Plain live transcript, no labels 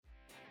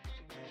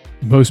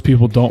most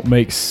people don't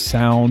make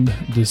sound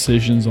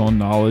decisions on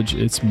knowledge.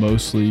 It's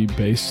mostly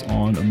based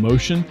on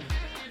emotion.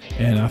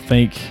 And I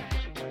think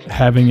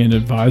having an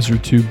advisor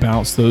to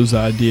bounce those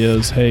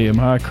ideas, hey, am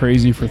I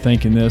crazy for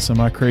thinking this? Am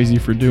I crazy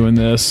for doing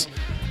this?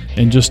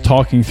 And just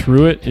talking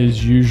through it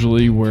is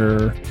usually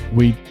where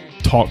we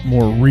talk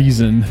more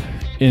reason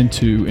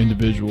into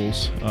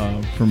individuals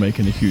for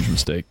making a huge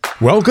mistake.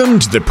 Welcome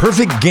to the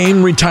Perfect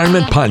Game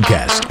Retirement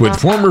Podcast with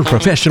former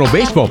professional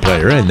baseball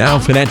player and now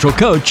financial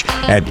coach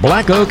at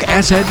Black Oak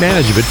Asset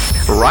Management,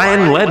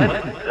 Ryan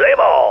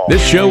Ledman.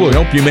 This show will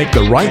help you make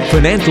the right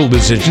financial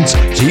decisions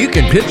so you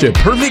can pitch a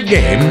perfect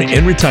game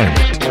in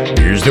retirement.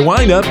 Here's the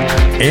windup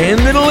and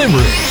the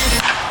delivery.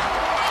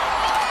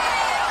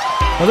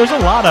 Well, there's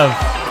a lot of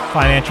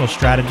financial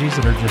strategies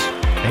that are just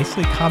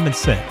basically common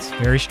sense,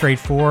 very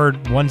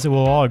straightforward, ones that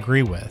we'll all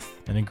agree with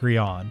and agree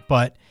on.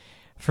 But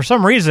for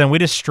some reason, we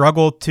just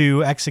struggle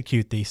to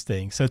execute these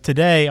things. So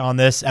today on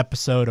this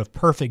episode of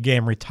Perfect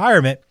Game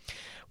Retirement,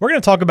 we're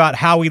going to talk about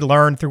how we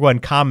learn through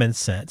uncommon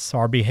sense.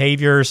 Our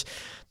behaviors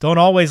don't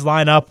always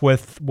line up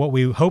with what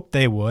we hope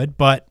they would,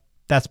 but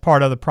that's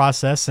part of the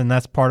process, and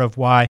that's part of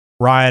why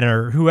Ryan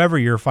or whoever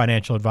your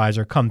financial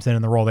advisor comes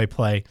in the role they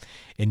play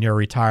in your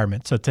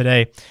retirement. So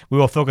today we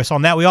will focus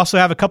on that. We also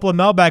have a couple of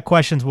mailbag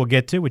questions we'll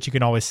get to, which you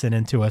can always send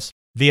in to us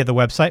via the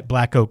website,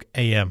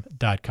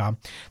 blackoakam.com.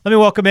 Let me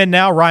welcome in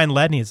now Ryan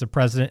Ledman. He's the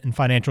president and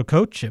financial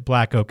coach at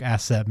Black Oak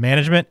Asset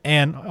Management,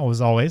 and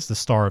as always, the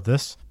star of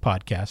this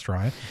podcast,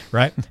 Ryan.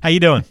 Right? How you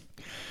doing?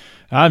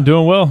 I'm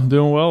doing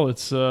well.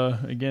 It's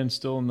again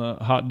still in the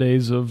hot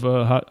days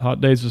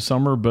of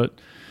summer, but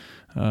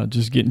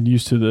just getting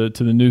used to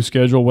the new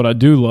schedule. What I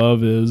do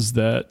love is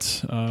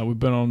that we've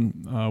been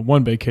on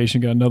one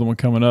vacation, got another one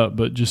coming up,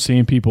 but just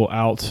seeing people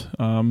out,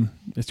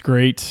 it's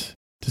great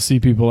to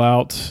see people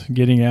out,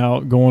 getting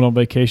out, going on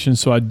vacation.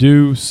 So I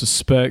do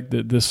suspect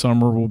that this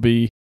summer will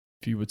be,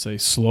 if you would say,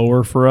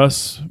 slower for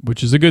us,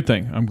 which is a good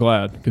thing. I'm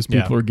glad because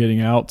people are getting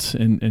out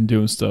and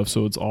doing stuff.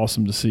 So it's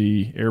awesome to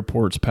see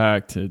airports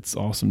packed. It's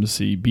awesome to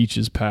see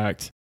beaches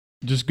packed.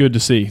 Just good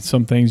to see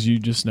some things you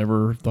just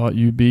never thought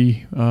you'd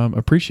be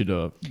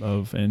appreciative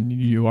of, and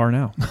you are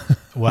now.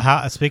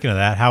 Well, speaking of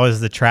that, how is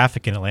the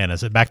traffic in Atlanta?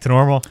 Is it back to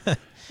normal?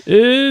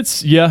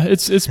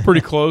 It's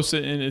pretty close,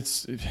 and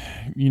it's,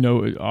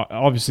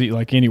 obviously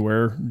like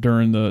anywhere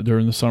during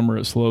the summer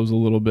it slows a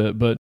little bit,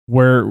 but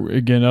where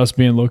again us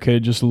being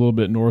located just a little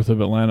bit north of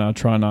Atlanta, I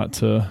try not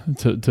to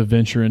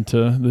venture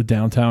into the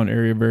downtown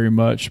area very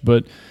much,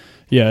 but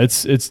yeah,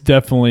 it's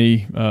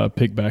definitely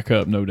picked back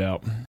up, no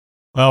doubt.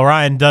 Well,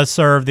 Ryan does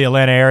serve the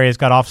Atlanta area. He's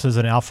got offices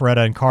in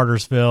Alpharetta and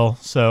Cartersville.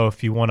 So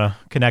if you want to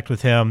connect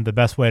with him, the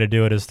best way to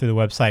do it is through the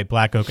website,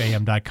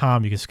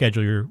 blackoakam.com. You can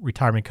schedule your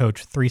Retirement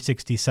Coach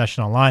 360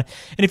 session online.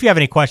 And if you have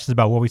any questions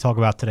about what we talk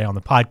about today on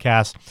the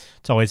podcast,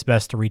 it's always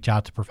best to reach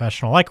out to a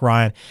professional like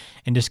Ryan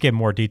and just get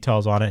more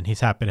details on it. And he's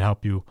happy to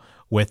help you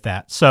with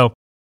that. So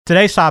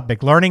today's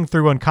topic, learning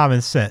through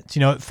uncommon sense.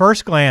 At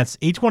first glance,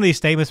 each one of these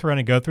statements we're going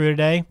to go through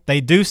today,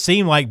 they do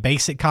seem like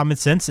basic common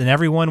sense, and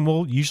everyone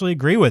will usually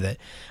agree with it.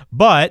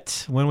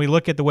 But when we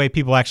look at the way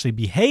people actually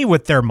behave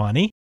with their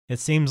money, it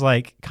seems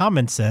like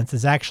common sense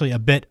is actually a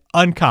bit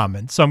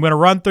uncommon. So I'm going to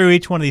run through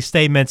each one of these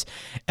statements,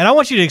 and I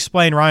want you to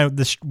explain, Ryan,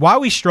 why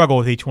we struggle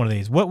with each one of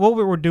these, what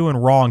we're doing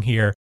wrong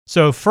here.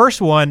 So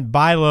first one,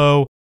 buy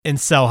low and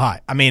sell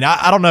high. I mean,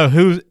 I don't know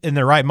who in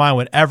their right mind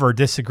would ever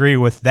disagree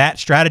with that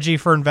strategy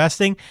for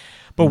investing,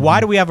 but why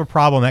do we have a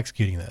problem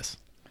executing this?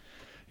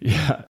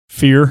 Yeah,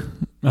 fear,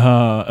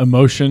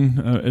 emotion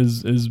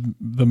is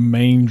the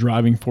main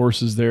driving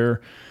forces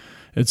there.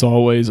 It's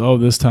always,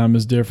 this time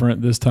is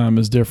different. This time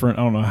is different.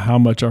 I don't know how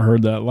much I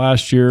heard that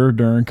last year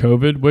during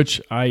COVID,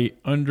 which I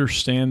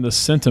understand the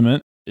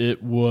sentiment.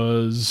 It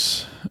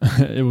was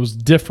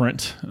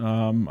different. I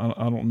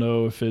don't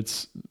know if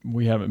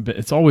we haven't been,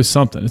 it's always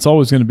something. It's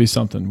always going to be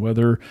something,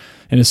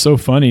 and it's so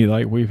funny,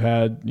 like we've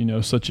had,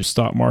 such a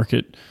stock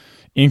market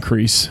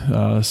increase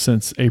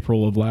since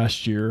April of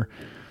last year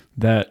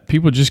that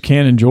people just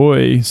can't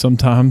enjoy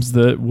sometimes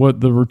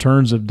what the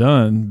returns have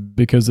done,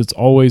 because it's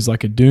always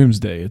like a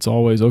doomsday. It's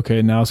always,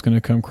 okay, now it's going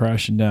to come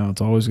crashing down.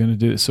 It's always going to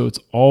do it. So it's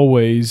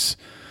always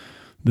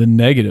the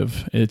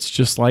negative. It's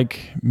just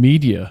like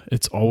media.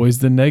 It's always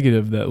the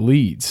negative that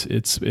leads.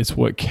 It's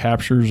what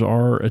captures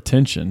our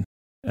attention.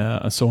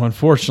 So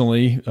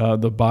unfortunately,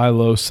 the buy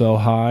low, sell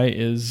high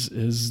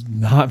is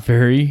not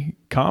very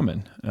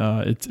common.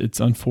 It's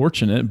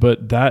unfortunate,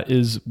 but that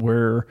is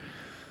where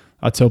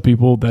I tell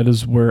people, that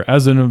is where,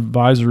 as an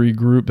advisory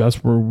group,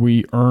 that's where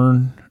we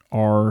earn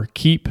our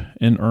keep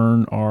and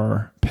earn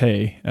our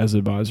pay as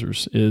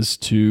advisors, is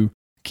to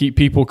keep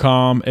people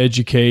calm,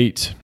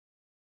 educate,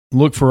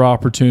 look for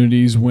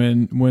opportunities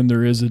when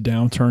there is a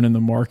downturn in the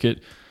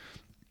market,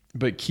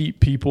 but keep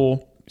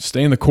people,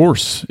 stay in the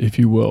course, if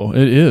you will.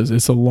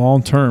 It's a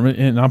long term,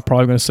 and I'm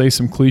probably going to say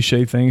some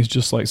cliche things,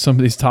 just like some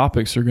of these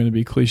topics are going to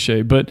be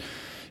cliche, but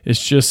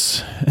it's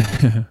just,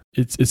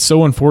 it's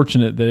so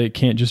unfortunate that it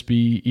can't just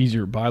be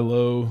easier. Buy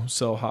low,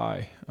 sell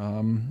high.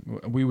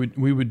 We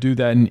would do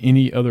that in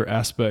any other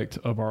aspect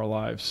of our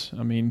lives.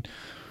 I mean,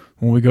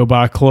 when we go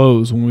buy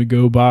clothes, when we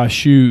go buy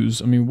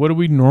shoes. I mean, what do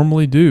we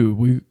normally do?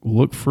 We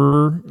look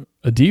for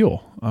a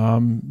deal.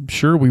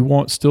 Sure, we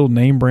want still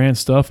name brand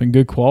stuff and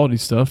good quality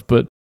stuff,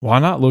 but why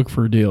not look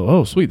for a deal?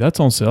 Oh, sweet, that's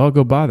on sale. I'll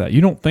go buy that.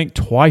 You don't think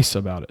twice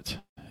about it.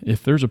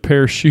 If there's a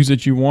pair of shoes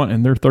that you want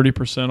and they're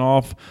 30%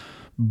 off,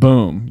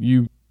 boom,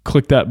 you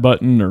click that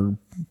button or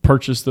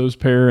purchase those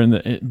pair.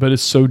 But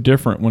it's so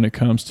different when it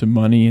comes to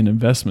money and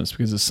investments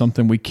because it's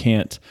something we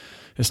can't,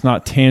 it's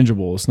not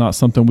tangible. It's not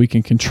something we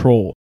can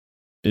control.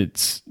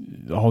 It's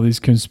all these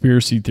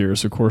conspiracy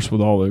theorists, of course,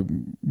 with all the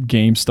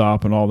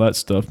GameStop and all that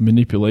stuff,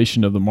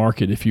 manipulation of the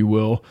market, if you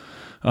will.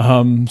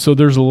 So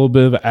there's a little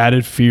bit of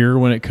added fear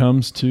when it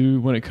comes to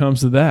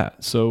that.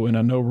 So, and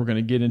I know we're going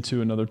to get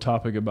into another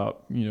topic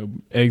about,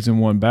 eggs in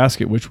one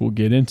basket, which we'll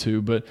get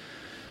into, but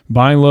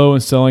buying low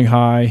and selling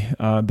high,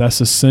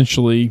 that's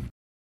essentially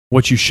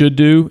what you should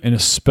do. And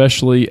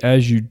especially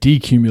as you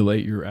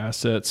decumulate your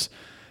assets,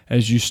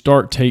 as you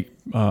start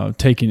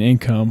taking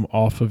income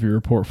off of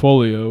your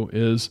portfolio,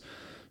 is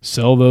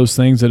sell those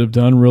things that have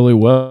done really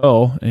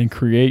well and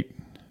create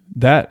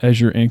that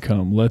as your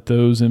income. Let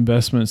those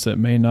investments that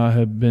may not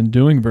have been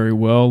doing very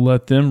well,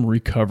 let them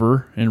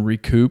recover and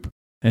recoup,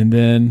 and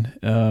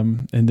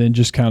then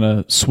just kind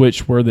of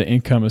switch where the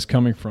income is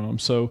coming from.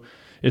 So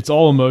it's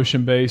all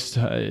emotion based.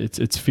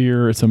 It's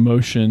fear, it's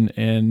emotion,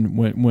 and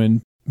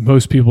when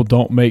most people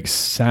don't make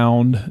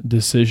sound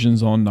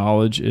decisions on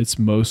knowledge, it's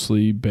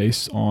mostly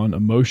based on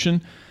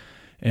emotion.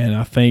 And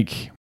I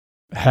think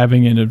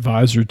having an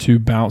advisor to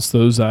bounce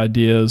those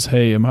ideas,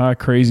 hey, am I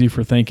crazy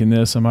for thinking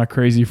this? Am I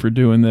crazy for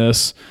doing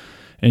this?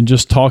 And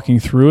just talking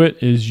through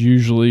it is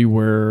usually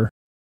where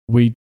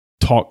we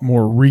talk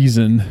more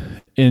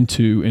reason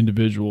into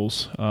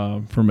individuals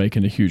for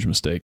making a huge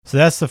mistake. So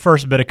that's the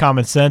first bit of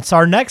common sense.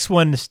 Our next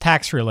one is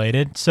tax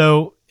related.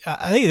 So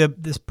I think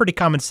it's pretty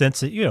common sense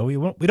that,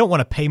 we don't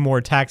want to pay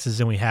more taxes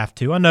than we have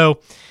to. I know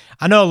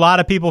a lot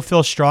of people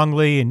feel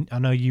strongly, and I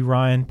know you,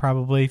 Ryan,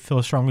 probably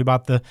feel strongly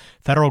about the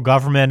federal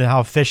government and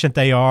how efficient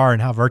they are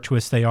and how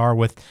virtuous they are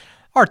with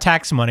our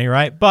tax money,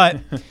 right?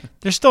 But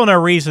there's still no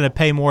reason to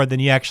pay more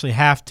than you actually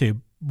have to.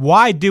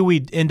 Why do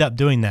we end up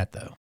doing that,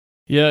 though?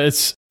 Yeah,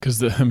 it's because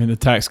the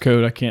tax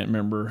code, I can't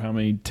remember how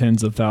many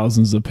tens of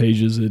thousands of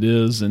pages it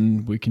is,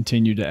 and we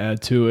continue to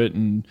add to it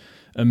and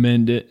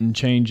amend it and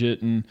change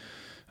it, and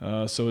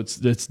so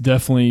it's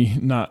definitely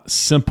not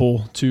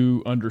simple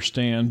to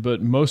understand, but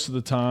most of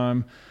the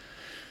time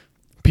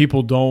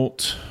people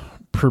don't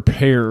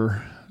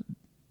prepare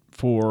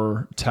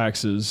for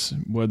taxes,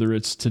 whether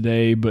it's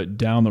today but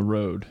down the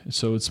road.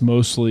 So it's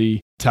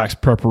mostly tax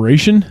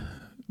preparation,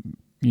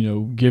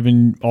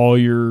 giving all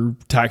your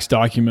tax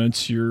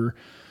documents, your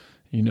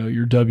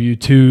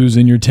W-2s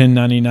and your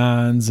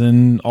 1099s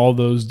and all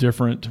those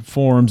different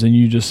forms, and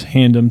you just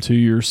hand them to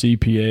your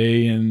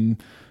CPA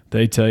and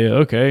they tell you,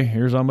 okay,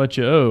 here's how much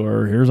you owe,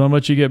 or here's how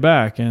much you get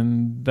back,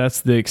 and that's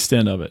the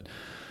extent of it.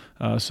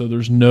 So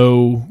there's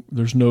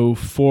no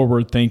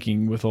forward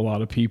thinking with a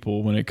lot of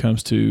people when it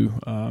comes to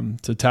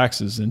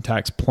taxes and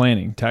tax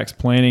planning. Tax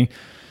planning,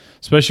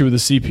 especially with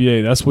the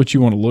CPA, that's what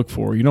you want to look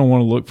for. You don't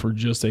want to look for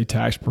just a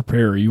tax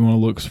preparer. You want to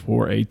look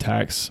for a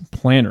tax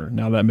planner.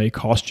 Now that may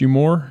cost you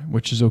more,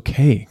 which is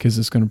okay because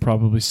it's going to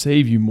probably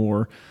save you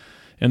more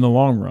in the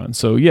long run.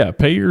 So yeah,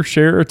 pay your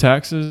share of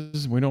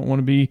taxes. We don't want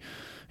to be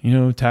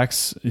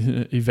tax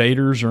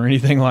evaders or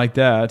anything like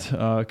that,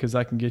 because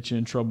that can get you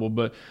in trouble.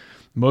 But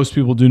most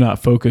people do not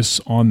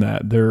focus on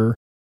that.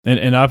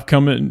 And I've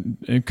come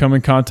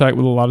in contact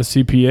with a lot of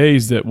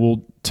CPAs that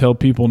will tell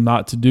people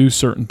not to do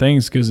certain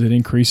things because it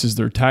increases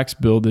their tax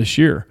bill this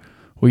year.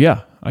 Well,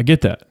 yeah, I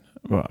get that.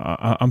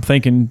 I'm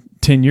thinking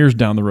 10 years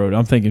down the road.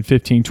 I'm thinking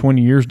 15,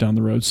 20 years down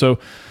the road. So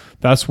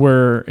that's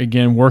where,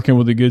 again, working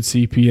with a good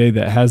CPA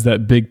that has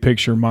that big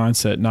picture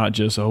mindset, not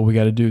just, we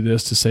got to do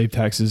this to save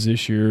taxes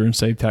this year and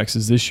save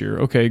taxes this year.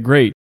 Okay,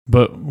 great.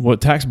 But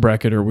what tax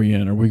bracket are we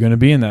in? Are we going to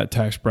be in that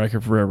tax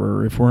bracket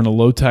forever? If we're in a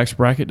low tax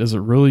bracket, does it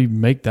really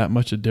make that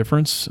much a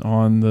difference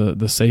on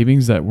the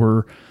savings that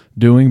we're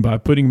doing by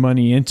putting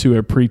money into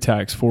a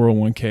pre-tax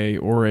 401k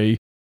or a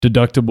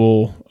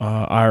deductible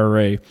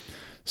IRA?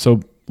 So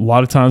a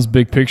lot of times,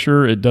 big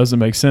picture, it doesn't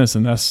make sense,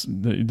 and that's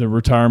the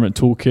retirement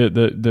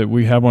toolkit that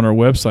we have on our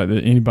website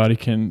that anybody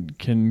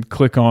can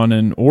click on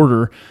and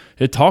order.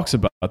 It talks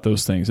about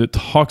those things. It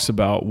talks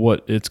about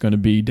what it's going to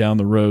be down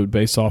the road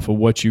based off of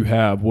what you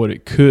have, what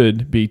it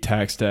could be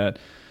taxed at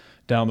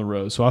down the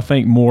road. So I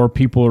think more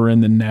people are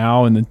in the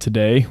now and the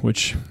today,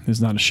 which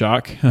is not a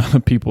shock.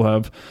 People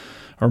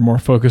are more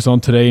focused on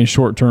today and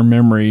short-term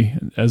memory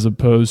as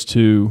opposed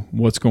to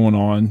what's going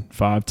on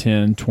 5,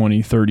 10,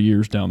 20, 30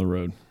 years down the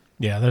road.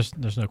 Yeah,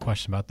 there's no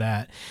question about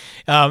that.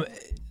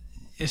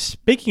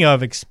 Speaking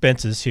of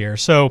expenses here,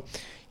 so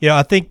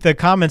I think the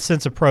common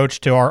sense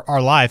approach to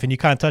our life, and you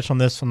kind of touched on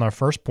this on our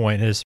first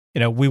point, is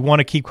we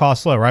want to keep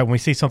costs low, right? When we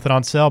see something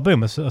on sale,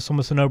 boom, it's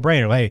almost a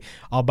no-brainer. Hey,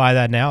 I'll buy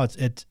that now.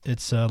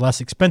 It's less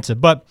expensive.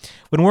 But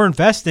when we're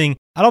investing,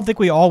 I don't think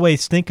we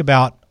always think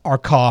about our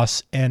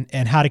costs and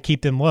how to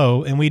keep them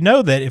low. And we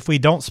know that if we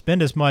don't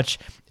spend as much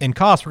in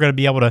costs, we're going to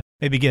be able to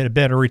maybe get a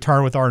better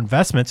return with our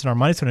investments and our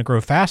money's going to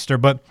grow faster,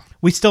 but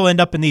we still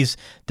end up in these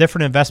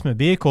different investment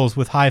vehicles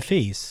with high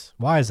fees.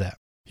 Why is that?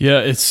 Yeah,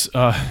 it's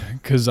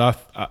because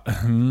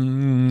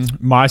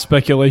my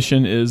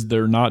speculation is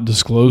they're not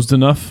disclosed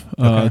enough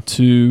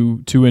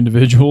to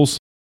individuals.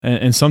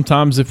 And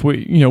sometimes if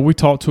we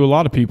talk to a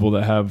lot of people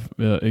that have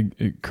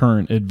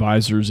current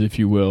advisors, if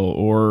you will,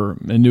 or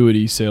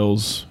annuity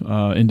sales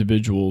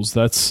individuals.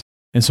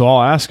 And so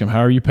I'll ask them, how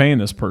are you paying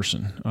this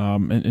person?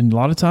 And a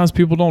lot of times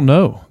people don't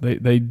know.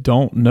 They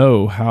don't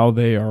know how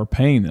they are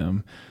paying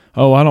them.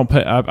 Oh, I don't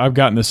pay. I've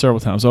gotten this several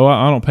times. Oh,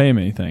 I don't pay them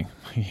anything.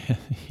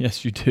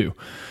 Yes, you do.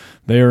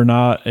 They are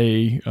not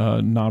a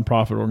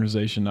nonprofit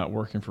organization, not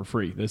working for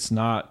free. That's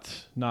not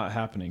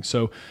happening.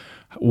 So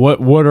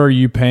what are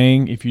you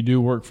paying if you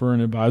do work for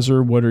an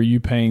advisor? What are you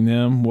paying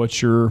them?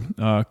 What's your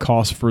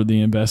cost for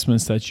the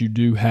investments that you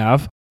do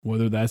have,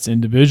 whether that's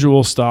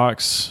individual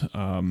stocks,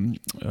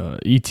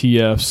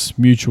 ETFs,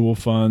 mutual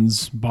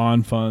funds,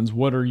 bond funds?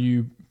 What are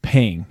you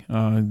paying?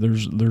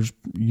 There's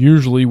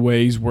usually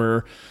ways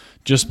where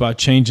just by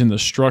changing the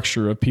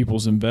structure of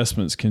people's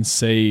investments can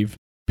save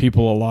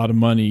people a lot of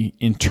money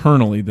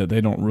internally that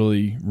they don't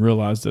really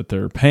realize that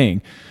they're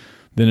paying.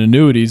 Then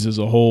annuities is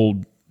a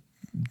whole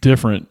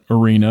different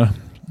arena,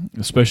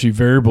 especially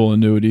variable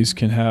annuities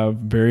can have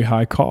very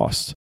high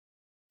costs.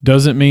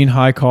 Doesn't mean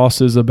high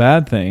cost is a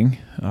bad thing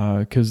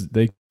because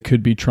they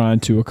could be trying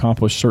to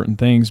accomplish certain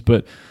things.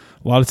 But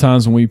a lot of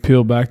times when we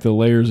peel back the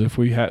layers, if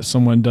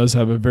someone does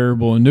have a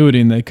variable annuity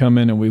and they come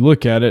in and we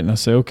look at it and I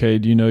say, okay,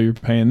 do you know you're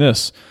paying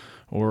this?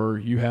 Or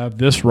you have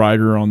this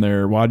rider on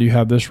there. Why do you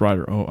have this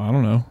rider? Oh, I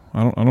don't know.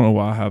 I don't know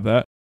why I have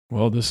that.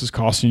 Well, this is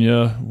costing you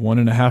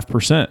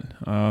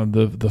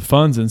 1.5%. The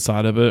funds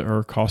inside of it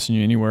are costing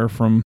you anywhere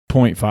from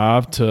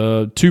 0.5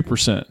 to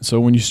 2%. So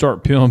when you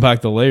start peeling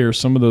back the layers,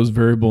 some of those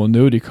variable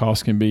annuity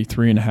costs can be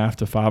 3.5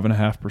 to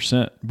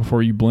 5.5%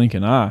 before you blink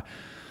an eye.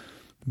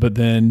 But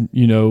then,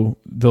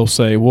 they'll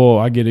say, well,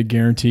 I get a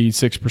guaranteed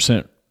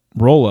 6%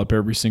 roll up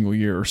every single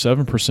year or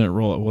 7%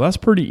 roll up. Well, that's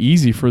pretty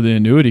easy for the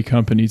annuity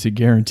company to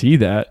guarantee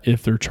that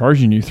if they're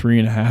charging you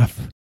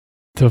 3.5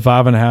 to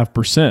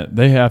 5.5%.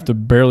 They have to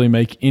barely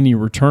make any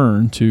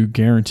return to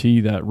guarantee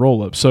that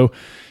roll up. So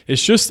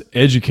it's just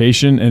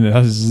education, and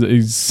that's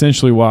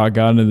essentially why I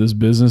got into this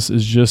business,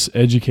 is just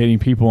educating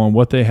people on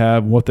what they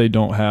have, what they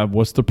don't have,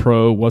 what's the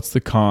pro, what's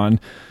the con.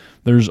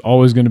 There's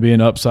always going to be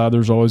an upside,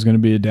 there's always going to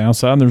be a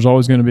downside, and there's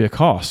always going to be a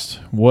cost.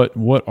 What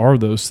are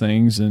those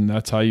things? And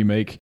that's how you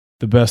make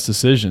the best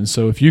decision.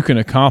 So if you can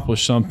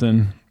accomplish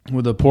something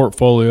with a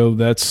portfolio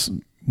that's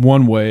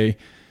one way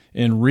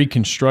and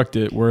reconstruct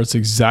it where it's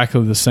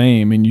exactly the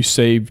same and you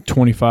save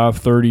 25,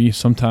 30,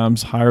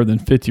 sometimes higher than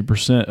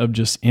 50% of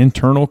just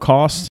internal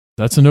costs,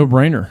 that's a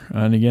no-brainer.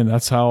 And again,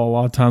 that's how a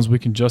lot of times we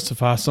can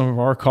justify some of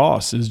our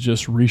costs, is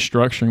just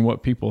restructuring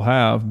what people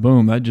have.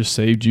 Boom, that just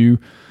saved you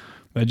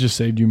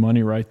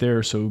money right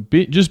there. So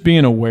just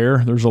being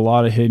aware, there's a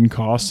lot of hidden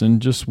costs,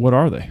 and just what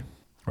are they?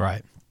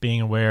 Right. Being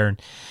aware.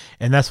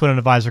 And that's when an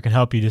advisor can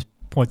help you just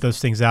point those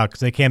things out, because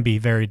they can be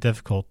very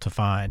difficult to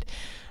find.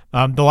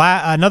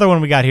 Another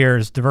one we got here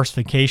is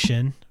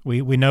diversification.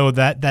 We know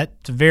that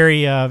that's a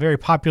very, very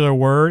popular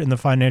word in the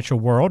financial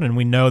world, and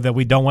we know that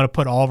we don't want to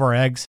put all of our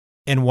eggs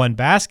in one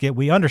basket.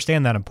 We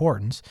understand that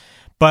importance,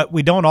 but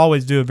we don't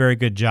always do a very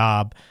good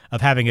job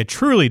of having a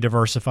truly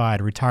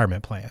diversified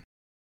retirement plan.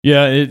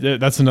 Yeah,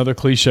 that's another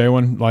cliche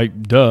one.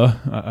 Like, duh,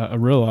 I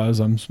realize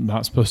I'm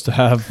not supposed to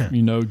have,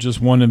 just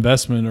one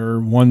investment or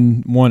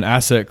one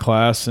asset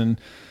class,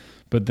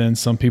 but then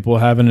some people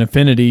have an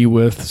affinity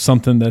with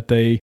something that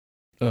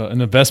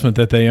an investment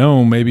that they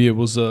own. Maybe it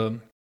was a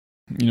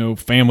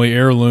family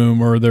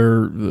heirloom, or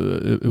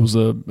it was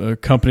a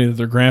company that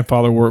their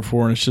grandfather worked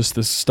for, and it's just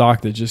this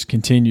stock that just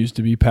continues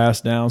to be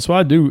passed down. So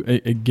I do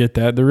get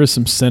that. There is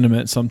some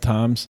sentiment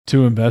sometimes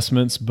to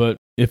investments, but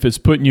if it's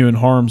putting you in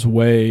harm's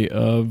way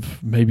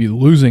of maybe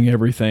losing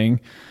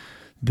everything,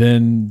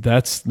 then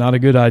that's not a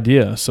good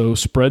idea. So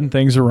spreading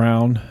things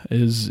around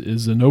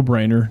is a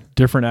no-brainer.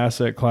 Different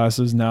asset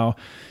classes. Now,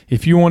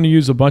 if you want to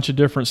use a bunch of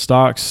different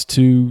stocks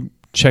to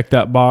check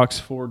that box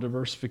for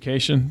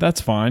diversification,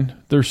 that's fine.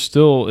 It's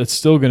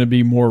still going to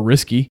be more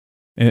risky,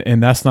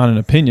 and that's not an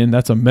opinion.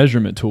 That's a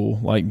measurement tool.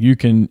 Like, you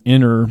can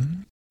enter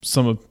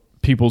some of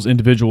people's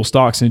individual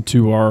stocks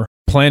into our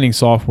planning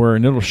software,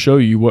 and it'll show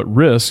you what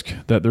risk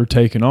that they're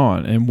taking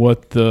on and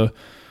what the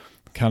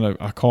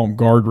I call them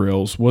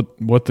guardrails,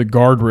 what the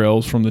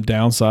guardrails from the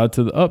downside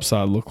to the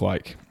upside look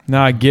like.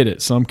 Now, I get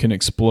it. Some can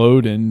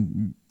explode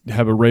and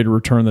have a rate of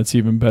return that's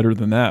even better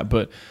than that,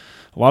 but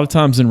a lot of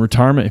times in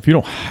retirement, if you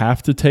don't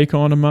have to take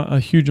on a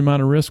huge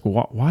amount of risk,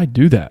 why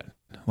do that?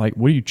 Like,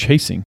 what are you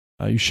chasing?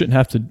 You shouldn't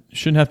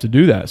have to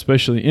do that,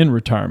 especially in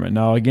retirement.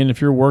 Now, again,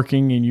 if you're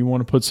working and you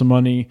want to put some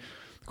money,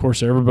 of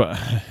course, everybody.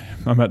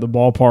 I'm at the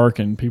ballpark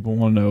and people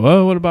want to know,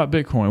 oh, what about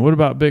Bitcoin? What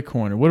about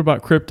Bitcoin? Or what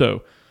about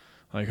crypto?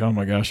 Like, oh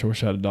my gosh, I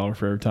wish I had $1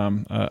 for every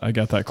time I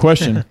got that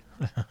question.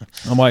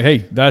 I'm like,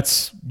 hey,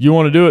 you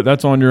want to do it?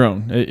 That's on your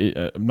own.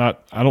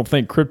 I don't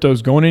think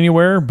crypto's going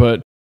anywhere,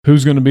 but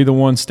who's going to be the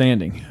one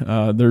standing?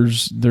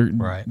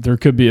 There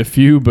could be a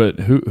few, but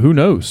who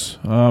knows?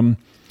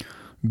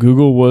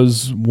 Google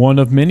was one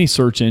of many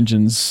search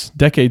engines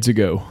decades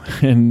ago,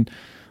 and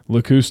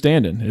look who's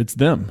standing. It's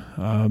them.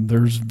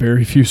 There's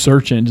very few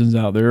search engines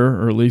out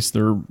there, or at least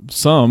there are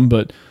some,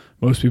 but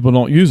most people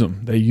don't use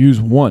them. They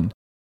use one.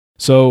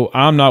 So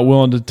I'm not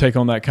willing to take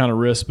on that kind of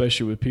risk,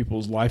 especially with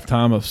people's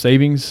lifetime of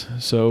savings.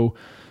 So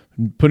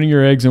putting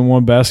your eggs in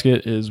one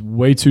basket is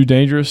way too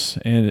dangerous.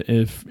 And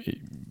if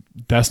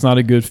that's not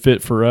a good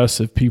fit for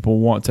us, if people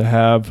want to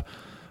have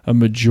a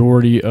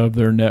majority of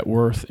their net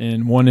worth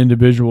in one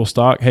individual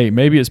stock, hey,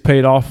 maybe it's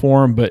paid off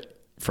for them, but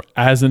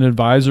as an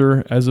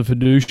advisor, as a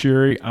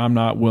fiduciary, I'm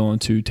not willing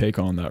to take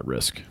on that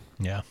risk.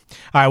 Yeah.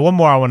 All right, one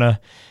more I want to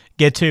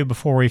get to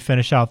before we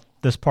finish out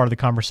this part of the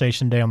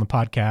conversation today on the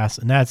podcast,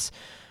 and that's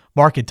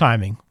market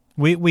timing.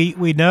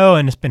 We know,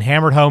 and it's been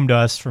hammered home to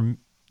us from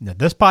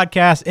this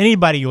podcast,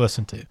 anybody you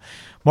listen to.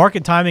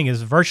 Market timing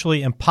is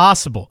virtually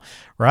impossible,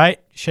 right?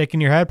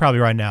 Shaking your head probably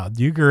right now.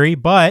 Do you agree?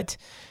 But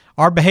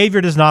our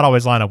behavior does not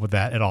always line up with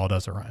that at all,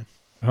 does it, Ryan?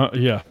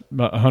 Yeah,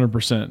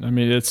 100%. I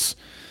mean,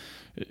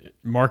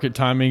 market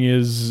timing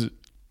is,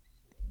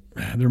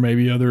 there may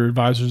be other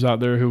advisors out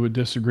there who would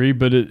disagree,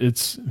 but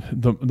it's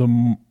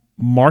the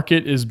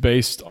market is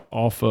based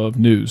off of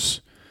news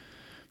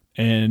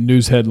and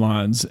news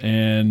headlines,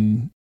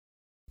 and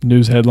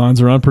news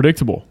headlines are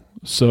unpredictable.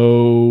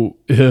 So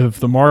if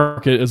the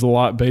market is a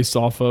lot based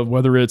off of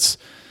whether it's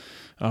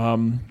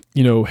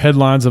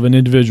headlines of an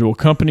individual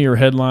company or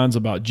headlines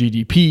about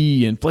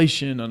GDP,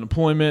 inflation,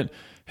 unemployment,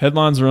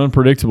 headlines are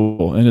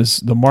unpredictable, and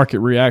as the market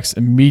reacts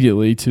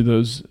immediately to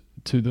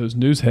those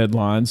news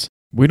headlines,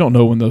 we don't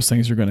know when those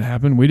things are going to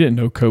happen. We didn't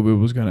know COVID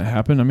was going to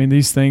happen. I mean,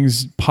 these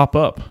things pop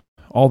up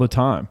all the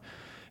time,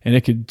 and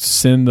it could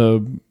send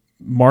the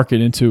market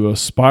into a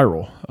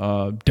spiral,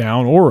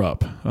 down or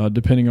up,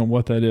 depending on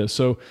what that is.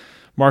 So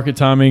market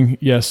timing,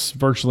 yes,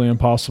 virtually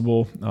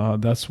impossible.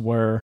 That's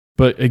where,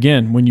 but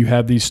again, when you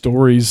have these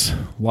stories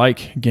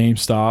like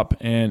GameStop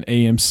and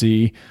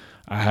AMC,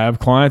 I have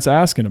clients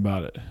asking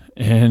about it.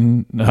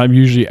 And I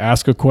usually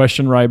ask a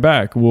question right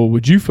back. Well,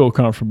 would you feel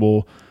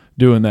comfortable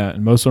doing that?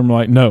 And most of them are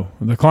like, no.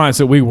 The clients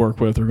that we work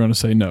with are going to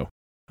say no.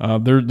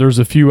 There's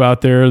a few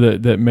out there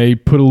that may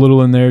put a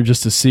little in there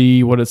just to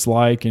see what it's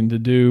like and to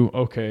do,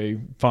 okay,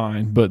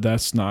 fine. But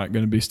that's not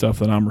going to be stuff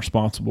that I'm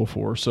responsible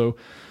for. So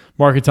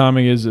market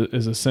timing is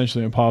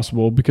essentially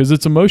impossible because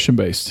it's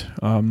emotion-based.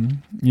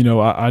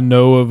 I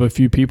know of a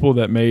few people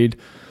that made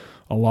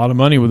a lot of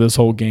money with this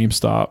whole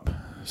GameStop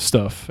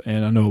stuff.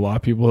 And I know a lot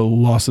of people who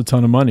lost a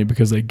ton of money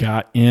because they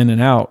got in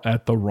and out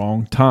at the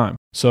wrong time.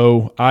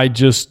 So I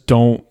just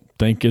don't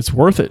think it's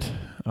worth it.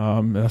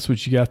 That's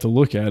what you got to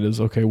look at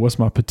is, okay, what's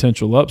my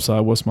potential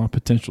upside? What's my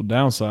potential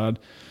downside?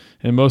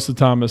 And most of the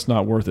time it's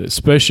not worth it,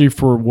 especially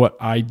for what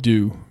I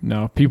do.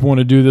 Now, if people want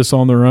to do this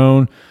on their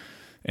own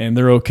and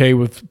they're okay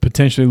with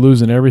potentially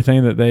losing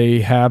everything that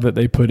they have that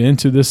they put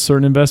into this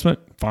certain investment,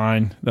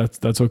 fine,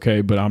 that's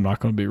okay, but I'm not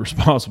going to be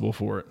responsible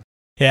for it.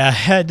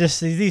 Yeah, just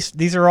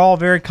these are all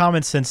very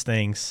common sense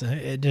things.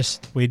 It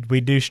just we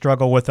do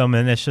struggle with them,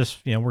 and it's just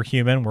we're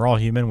human. We're all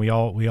human. We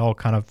all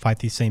kind of fight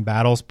these same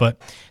battles, but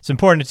it's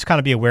important to just kind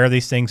of be aware of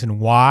these things and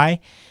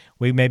why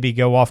we maybe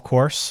go off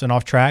course and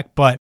off track.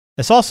 But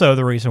it's also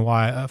the reason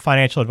why a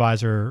financial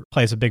advisor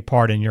plays a big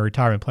part in your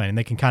retirement plan, and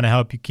they can kind of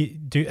help you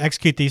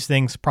execute these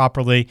things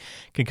properly.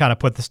 Can kind of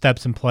put the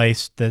steps in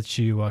place that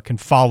you can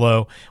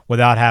follow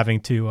without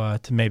having to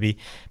maybe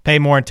pay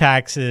more in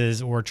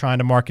taxes or trying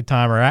to market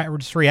time or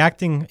just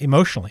reacting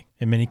emotionally.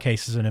 In many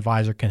cases, an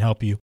advisor can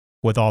help you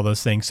with all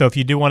those things. So if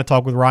you do want to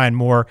talk with Ryan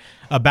more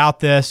about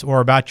this or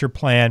about your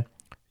plan,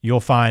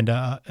 you'll find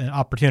an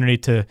opportunity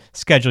to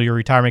schedule your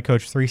Retirement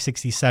Coach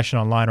 360 session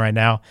online right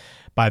now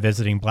by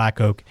visiting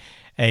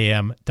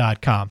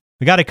blackoakam.com.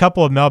 We got a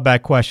couple of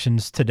mailbag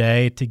questions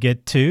today to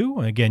get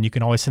to. Again, you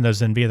can always send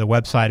those in via the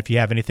website if you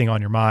have anything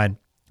on your mind.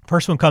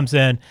 First one comes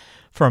in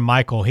from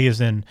Michael. He is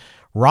in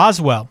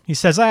Roswell. He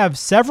says, I have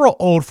several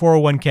old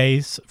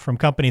 401ks from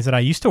companies that I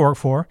used to work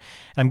for,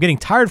 and I'm getting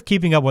tired of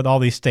keeping up with all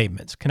these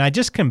statements. Can I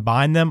just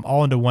combine them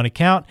all into one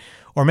account?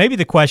 Or maybe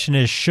the question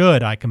is,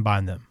 should I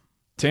combine them?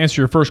 To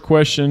answer your first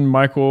question,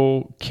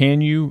 Michael,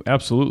 can you?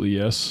 Absolutely,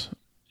 yes.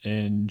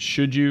 And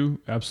should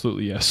you?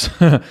 Absolutely, yes.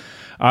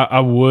 I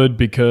would,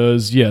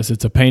 because, yes,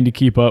 it's a pain to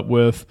keep up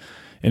with,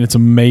 and it's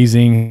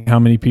amazing how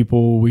many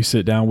people we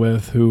sit down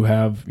with who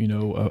have,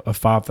 a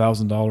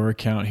 $5,000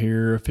 account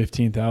here, a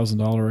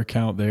 $15,000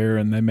 account there,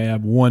 and they may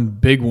have one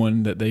big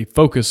one that they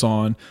focus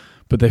on,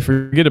 but they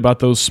forget about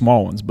those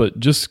small ones. But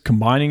just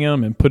combining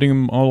them and putting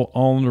them all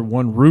under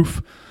one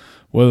roof,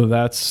 whether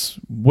that's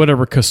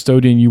whatever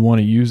custodian you want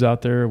to use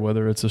out there,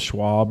 whether it's a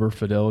Schwab or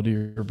Fidelity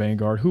or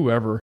Vanguard,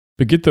 whoever,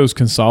 but get those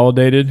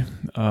consolidated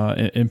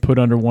and put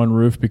under one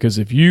roof. Because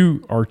if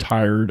you are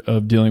tired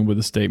of dealing with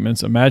the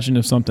statements, imagine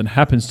if something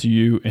happens to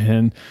you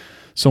and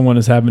someone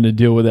is having to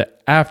deal with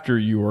it after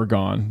you are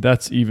gone.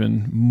 That's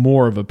even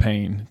more of a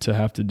pain to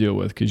have to deal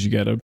with, because you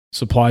got to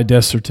supply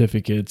death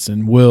certificates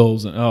and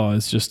wills, and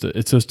it's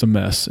just a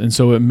mess. And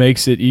so it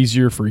makes it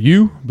easier for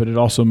you, but it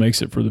also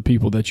makes it for the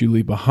people that you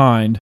leave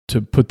behind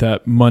to put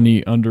that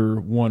money under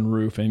one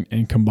roof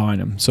and combine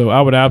them. So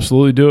I would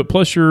absolutely do it.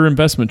 Plus your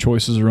investment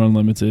choices are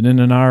unlimited. In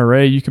an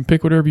IRA, you can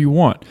pick whatever you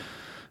want.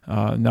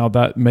 Now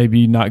that may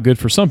be not good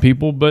for some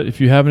people, but if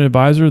you have an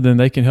advisor, then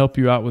they can help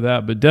you out with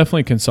that. But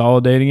definitely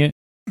consolidating it.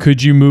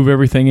 Could you move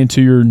everything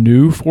into your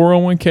new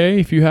 401k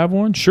if you have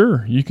one?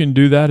 Sure, you can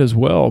do that as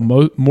well.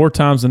 More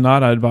times than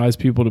not, I advise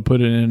people to put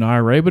it in an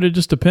IRA, but it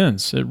just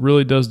depends. It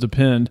really does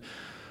depend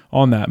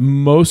on that.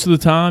 Most of the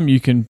time,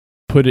 you can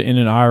put it in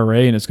an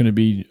IRA and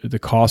the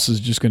cost is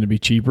just going to be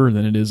cheaper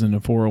than it is in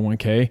a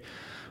 401k.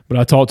 But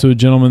I talked to a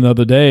gentleman the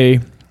other day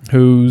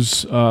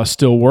who's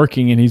still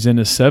working, and he's in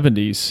his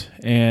 70s,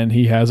 and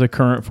he has a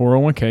current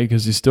 401k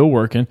because he's still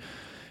working.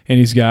 And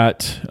he's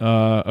got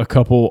a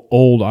couple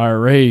old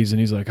IRAs, and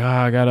he's like,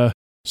 I got to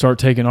start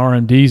taking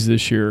RMDs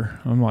this year.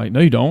 I'm like, no,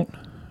 you don't.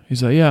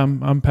 He's like, yeah,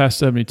 I'm past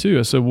 72.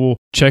 I said, well,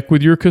 check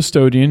with your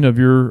custodian of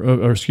your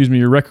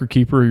record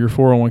keeper of your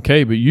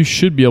 401k, but you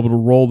should be able to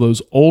roll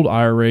those old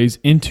IRAs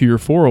into your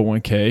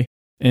 401k.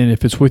 And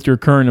if it's with your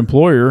current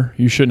employer,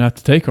 you shouldn't have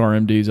to take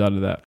RMDs out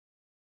of that.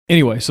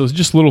 Anyway, so it's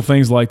just little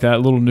things like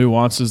that, little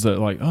nuances that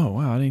like, oh,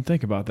 wow, I didn't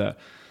think about that.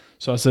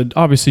 So I said,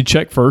 obviously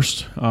check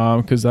first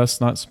because that's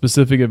not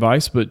specific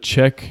advice, but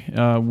check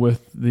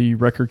with the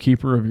record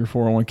keeper of your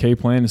 401k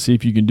plan to see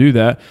if you can do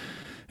that.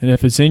 And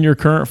if it's in your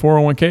current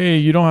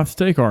 401k, you don't have to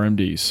take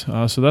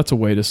RMDs. So that's a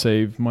way to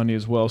save money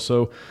as well.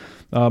 So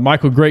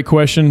Michael, great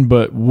question,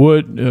 but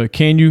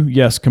can you?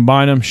 Yes.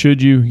 Combine them.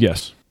 Should you?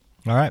 Yes.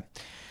 All right.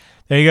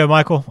 There you go,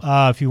 Michael.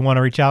 If you want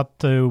to reach out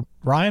to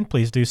Ryan,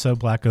 please do so,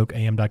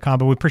 blackoakam.com.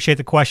 But we appreciate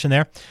the question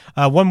there.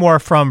 One more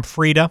from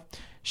Frida.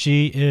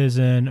 She is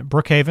in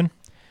Brookhaven.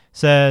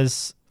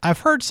 Says, I've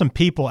heard some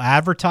people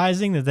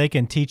advertising that they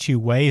can teach you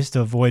ways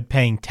to avoid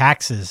paying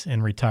taxes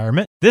in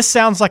retirement. This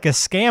sounds like a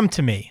scam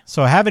to me,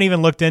 so I haven't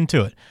even looked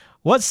into it.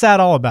 What's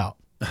that all about?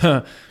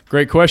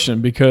 Great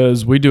question,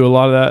 because we do a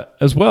lot of that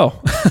as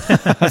well.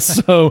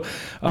 So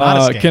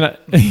can I?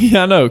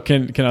 Yeah, I know.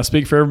 Can I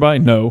speak for everybody?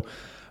 No.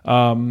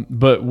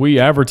 But we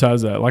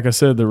advertise that. Like I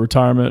said, the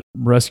Retirement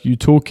Rescue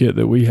Toolkit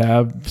that we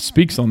have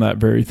speaks on that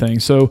very thing.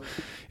 So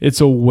it's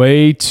a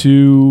way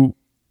to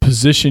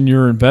position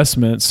your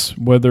investments,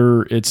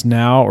 whether it's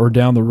now or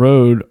down the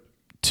road,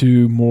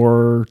 to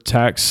more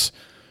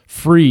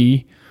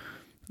tax-free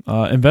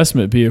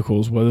investment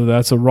vehicles, whether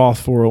that's a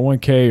Roth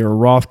 401k or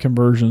Roth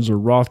conversions or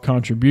Roth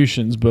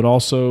contributions, but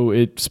also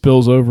it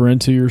spills over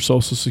into your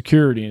Social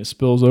Security and it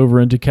spills over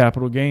into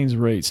capital gains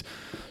rates.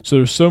 So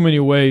there's so many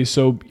ways.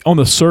 So on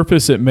the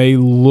surface, it may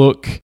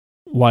look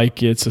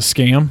like it's a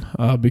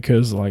scam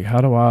because like,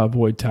 how do I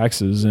avoid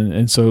taxes?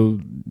 And so,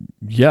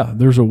 yeah,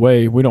 there's a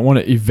way. We don't want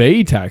to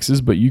evade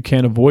taxes, but you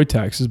can avoid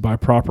taxes by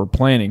proper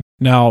planning.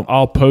 Now,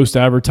 I'll post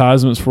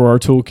advertisements for our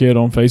toolkit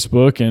on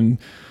Facebook, and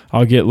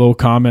I'll get little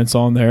comments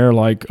on there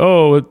like,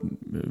 oh,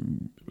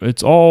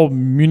 it's all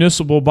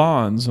municipal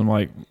bonds. I'm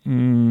like,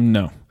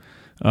 no.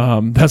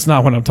 That's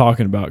not what I'm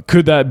talking about.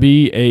 Could that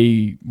be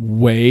a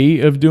way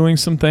of doing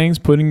some things,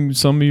 putting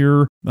some of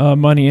your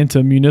money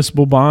into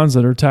municipal bonds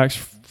that are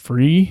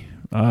tax-free,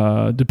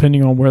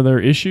 depending on where they're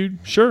issued?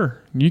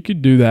 Sure, you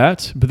could do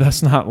that, but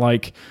that's not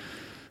like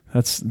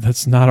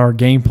that's not our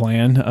game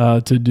plan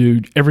to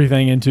do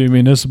everything into a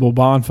municipal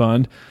bond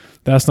fund.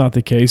 That's not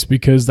the case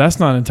because that's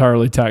not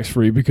entirely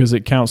tax-free because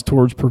it counts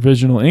towards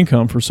provisional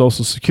income for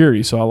Social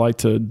Security. So I like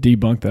to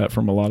debunk that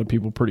from a lot of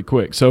people pretty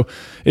quick. So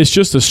it's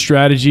just a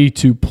strategy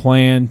to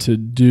plan to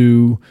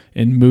do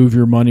and move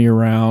your money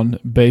around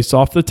based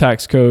off the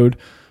tax code,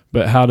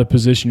 but how to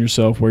position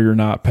yourself where you're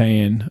not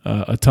paying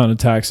a ton of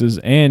taxes.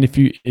 And if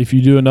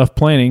you do enough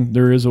planning,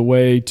 there is a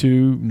way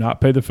to not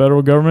pay the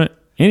federal government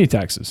any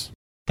taxes.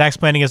 Tax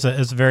planning is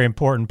a very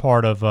important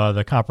part of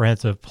the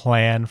comprehensive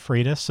plan,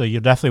 Frida. So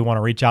you'll definitely want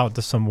to reach out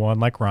to someone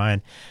like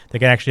Ryan that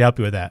can actually help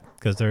you with that,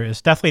 because there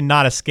is definitely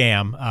not a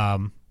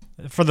scam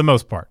for the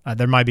most part.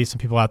 There might be some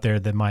people out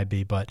there that might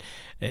be, but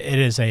it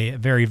is a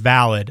very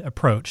valid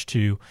approach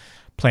to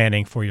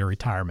planning for your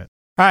retirement.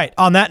 All right.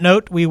 On that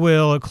note, we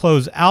will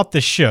close out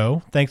the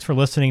show. Thanks for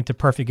listening to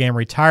Perfect Game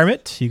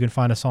Retirement. You can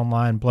find us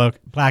online,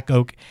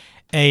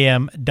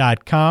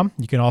 blackoakam.com.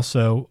 You can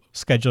also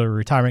schedule a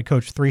Retirement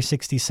Coach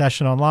 360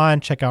 session online.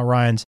 Check out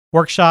Ryan's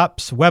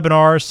workshops,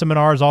 webinars,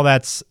 seminars, all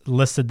that's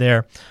listed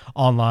there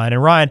online.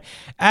 And Ryan,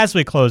 as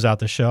we close out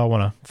the show, I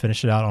want to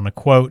finish it out on a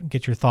quote,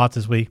 get your thoughts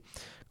as we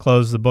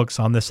close the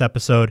books on this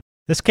episode.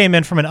 This came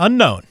in from an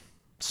unknown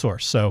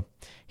source. So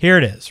here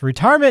it is.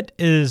 Retirement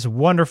is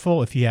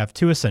wonderful if you have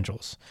two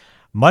essentials: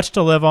 much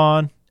to live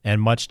on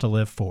and much to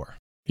live for.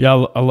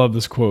 Yeah, I love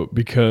this quote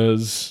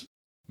because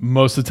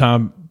most of the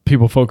time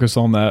people focus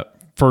on that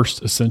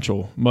first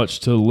essential,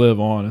 much to live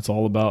on. It's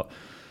all about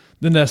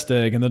the nest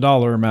egg and the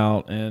dollar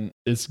amount, and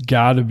it's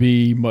got to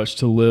be much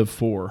to live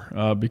for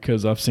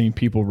because I've seen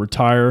people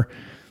retire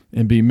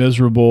and be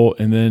miserable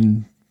and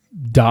then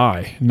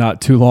die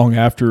not too long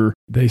after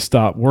they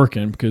stop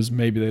working because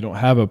maybe they don't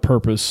have a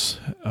purpose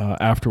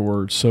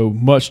afterwards. So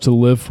much to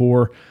live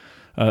for.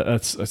 I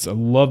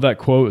love that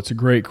quote. It's a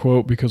great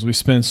quote because we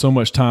spend so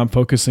much time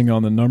focusing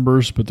on the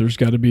numbers, but there's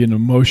got to be an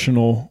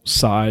emotional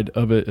side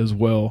of it as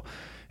well.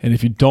 And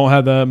if you don't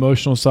have that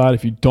emotional side,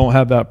 if you don't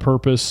have that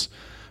purpose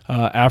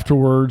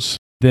afterwards,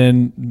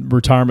 then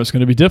retirement's going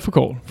to be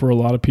difficult for a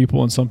lot of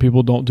people, and some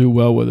people don't do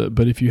well with it.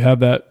 But if you have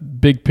that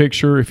big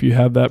picture, if you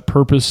have that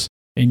purpose,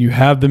 and you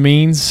have the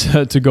means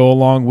to go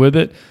along with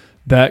it,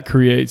 that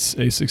creates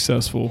a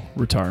successful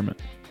retirement.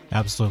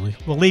 Absolutely.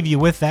 We'll leave you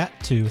with that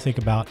to think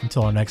about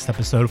until our next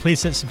episode.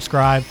 Please hit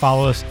subscribe,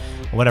 follow us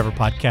on whatever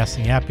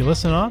podcasting app you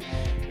listen on.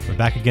 We're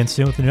back again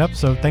soon with a new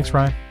episode. Thanks,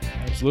 Ryan.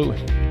 Absolutely.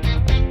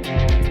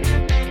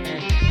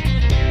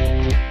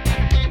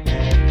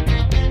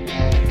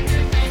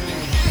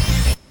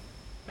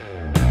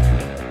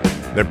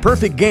 The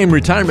Perfect Game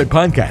Retirement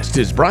Podcast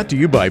is brought to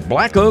you by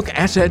Black Oak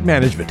Asset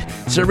Management,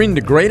 serving the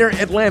greater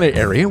Atlanta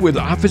area with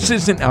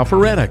offices in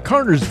Alpharetta,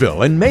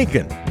 Cartersville, and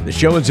Macon. The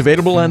show is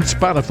available on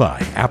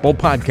Spotify, Apple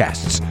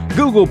Podcasts,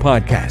 Google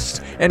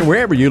Podcasts, and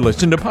wherever you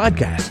listen to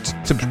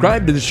podcasts.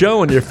 Subscribe to the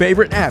show on your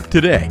favorite app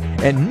today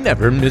and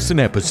never miss an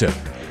episode.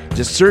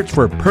 Just search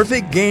for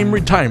Perfect Game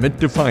Retirement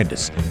to find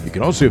us. You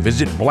can also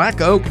visit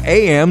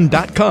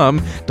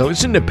blackoakam.com to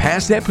listen to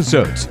past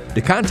episodes,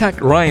 to contact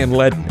Ryan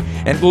Ledden,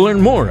 and to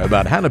learn more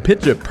about how to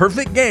pitch a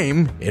perfect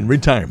game in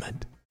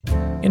retirement.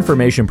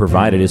 Information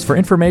provided is for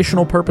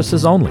informational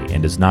purposes only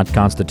and does not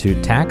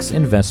constitute tax,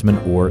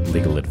 investment, or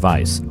legal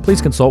advice.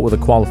 Please consult with a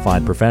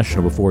qualified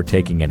professional before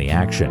taking any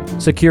action.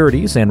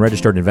 Securities and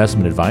registered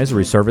investment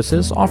advisory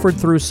services offered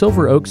through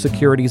Silver Oak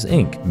Securities,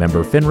 Inc.,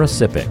 member FINRA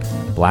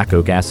SIPC. Black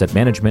Oak Asset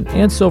Management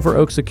and Silver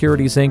Oak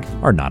Securities, Inc.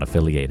 are not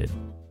affiliated.